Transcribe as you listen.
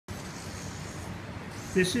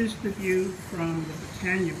This is the view from the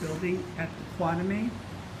Britannia building at the Quantumay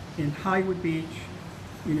in Highwood Beach,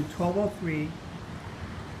 Unit 1203.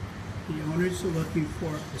 The owners are looking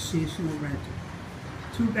for a seasonal rental.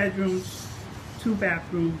 2 bedrooms, 2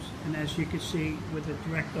 bathrooms, and as you can see, with a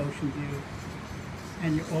direct ocean view.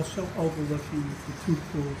 And you're also overlooking the 2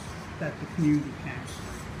 pools that the community has.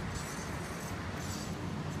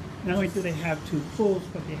 Not only do they have 2 pools,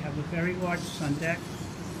 but they have a very large sun deck.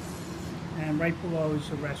 And right below is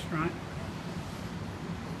a restaurant.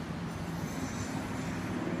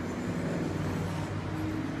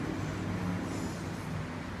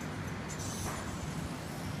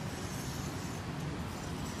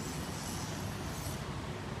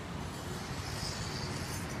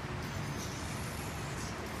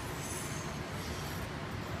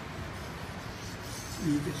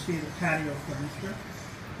 And you can see the patio furniture.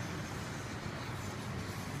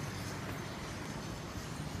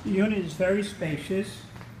 The unit is very spacious.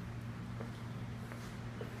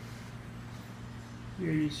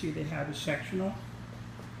 Here you see they have a sectional.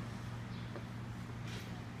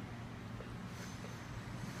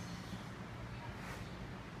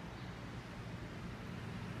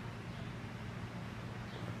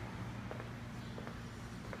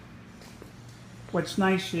 What's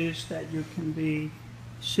nice is that you can be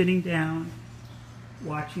sitting down,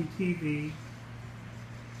 watching TV,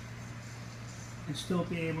 and still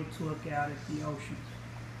be able to look out at the ocean.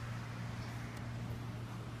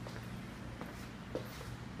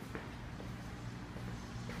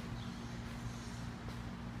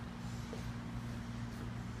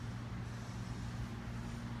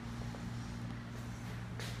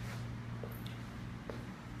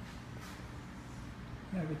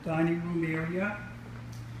 We have a dining room area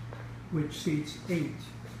which seats 8.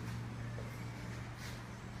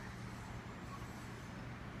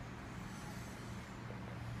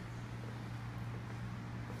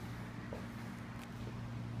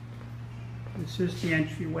 This is the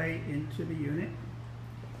entryway into the unit,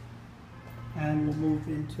 and we'll move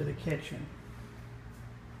into the kitchen.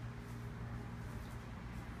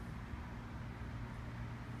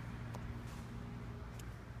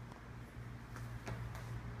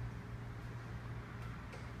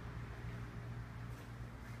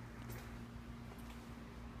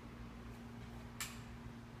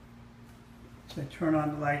 So I turn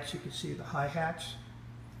on the lights, you can see the hi-hats.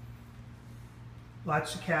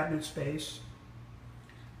 Lots of cabinet space.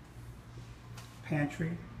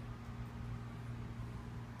 Pantry,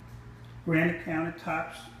 granite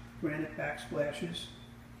countertops, granite backsplashes,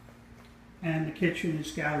 and the kitchen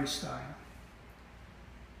is galley style.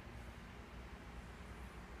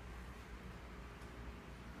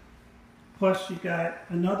 Plus you got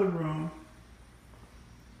another room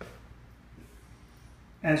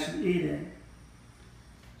as an eat-in,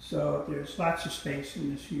 so there's lots of space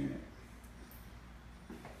in this unit.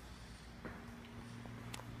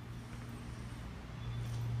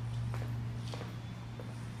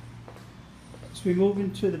 So we move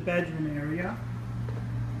into the bedroom area.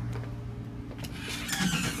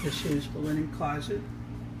 This is the linen closet.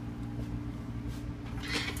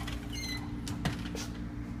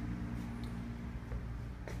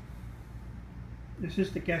 This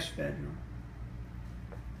is the guest bedroom.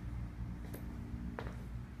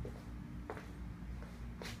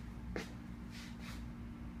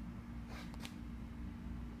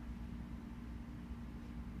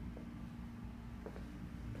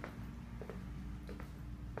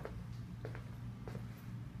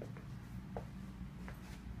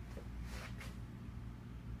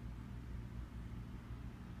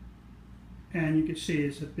 And you can see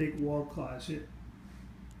it's a big wall closet.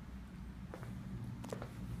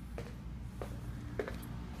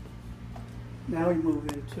 Now we move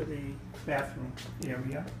into the bathroom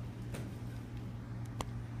area.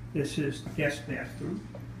 This is the guest bathroom.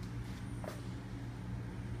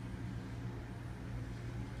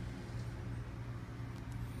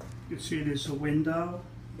 You can see there's a window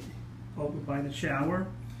over by the shower,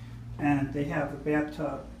 and they have a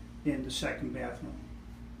bathtub in the second bathroom.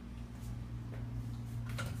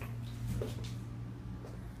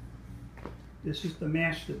 This is the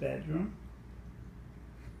master bedroom.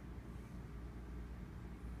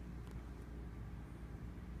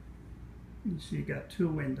 You see you got 2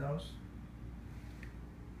 windows.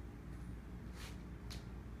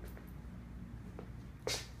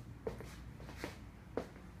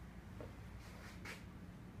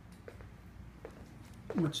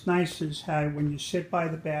 What's nice is how when you sit by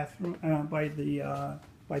the bathroom, by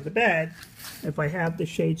the bed, if I have the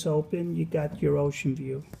shades open, you got your ocean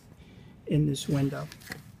view in this window.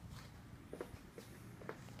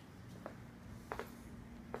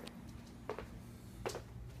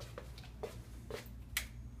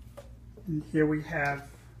 And here we have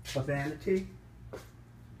a vanity.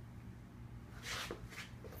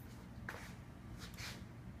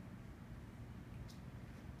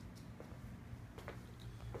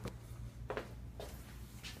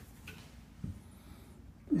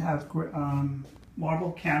 You have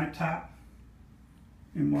marble countertop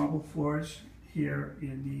and marble floors here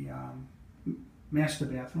in the master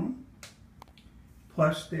bathroom.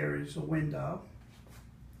 Plus there is a window.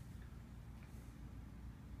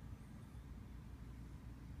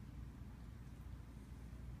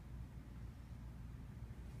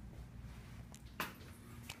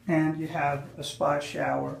 And you have a spa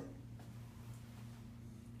shower.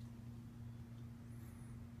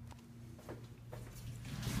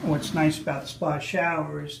 And what's nice about the spa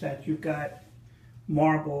shower is that you've got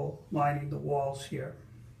marble lining the walls here.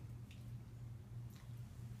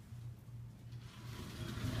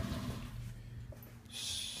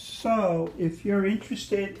 So if you're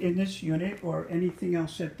interested in this unit or anything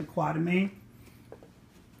else at the Quatermain,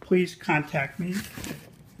 please contact me,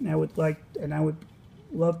 and I would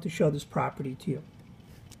love to show this property to you.